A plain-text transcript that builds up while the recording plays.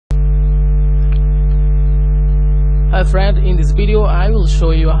my friend, in this video I will show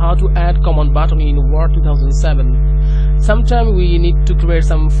you how to add command button in Word 2007. Sometimes we need to create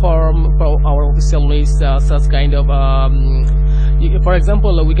some form for our official list, such kind of for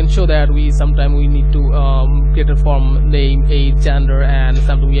example, we can show that sometimes we need to create a form, name, age, gender, and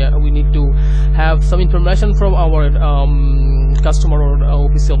sometimes we need to have some information from our customer or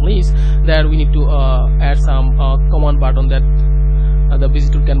official list, that we need to add some command button that the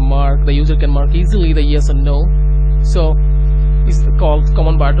visitor can mark, the user can mark easily the yes or no. So it's called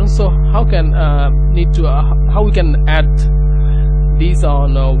command button. So how we can add these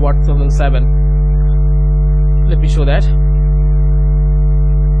on Word 2007? Let me show that.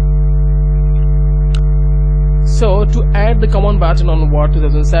 So to add the command button on Word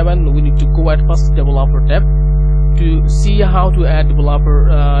 2007, we need to go at first developer tab. To see how to add developer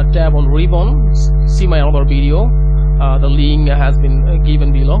tab on Ribbon, see my other video. The link has been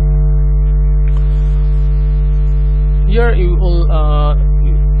given below. Here you will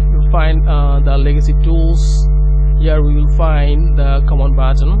find the legacy tools. Here we will find the command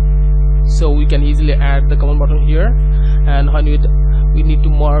button, so we can easily add the command button here. And when we need to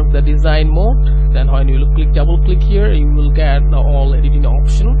mark the design mode, then when you double click here, you will get the all editing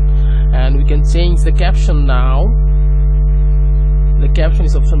option, and we can change the caption now. The caption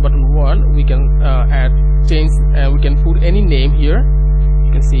is option button 1. We can change, we can put any name here.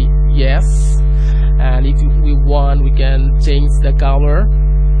 You can see yes, and if we want, we can change the color,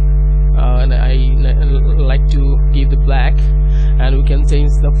 and I like to give the black, and we can change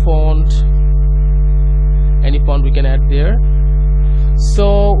the font. Any font we can add there.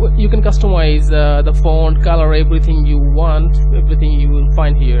 So you can customize the font, color, everything you want, everything you will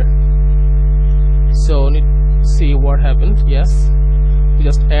find here. So need to see what happened. Yes, we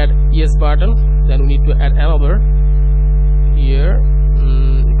just add yes button, then we need to add another here.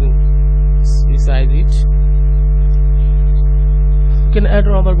 You can resize it. You can add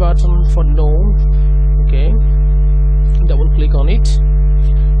another button for no. Okay, double click on it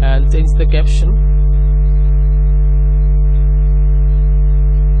and change the caption.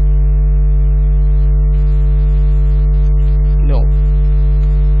 No.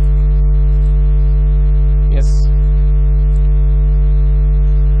 Yes.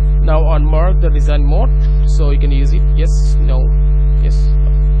 Now unmark the design mode, so you can use it. Yes, no, yes.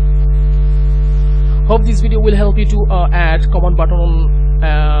 Hope this video will help you to add command button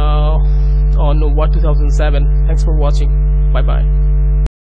on Word 2007. Thanks for watching. Bye bye.